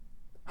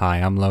Hi,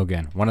 I'm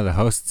Logan, one of the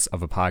hosts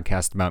of a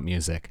podcast about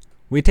music.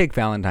 We take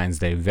Valentine's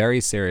Day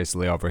very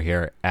seriously over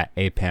here at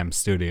APAM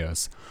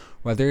Studios.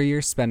 Whether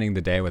you're spending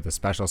the day with a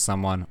special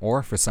someone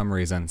or for some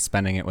reason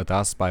spending it with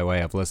us by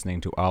way of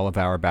listening to all of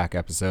our back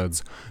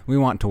episodes, we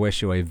want to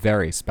wish you a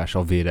very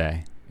special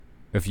V-Day.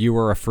 If you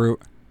were a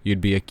fruit,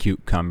 you'd be a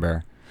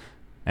cucumber.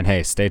 And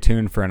hey, stay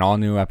tuned for an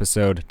all-new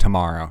episode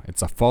tomorrow.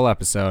 It's a full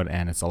episode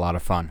and it's a lot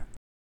of fun.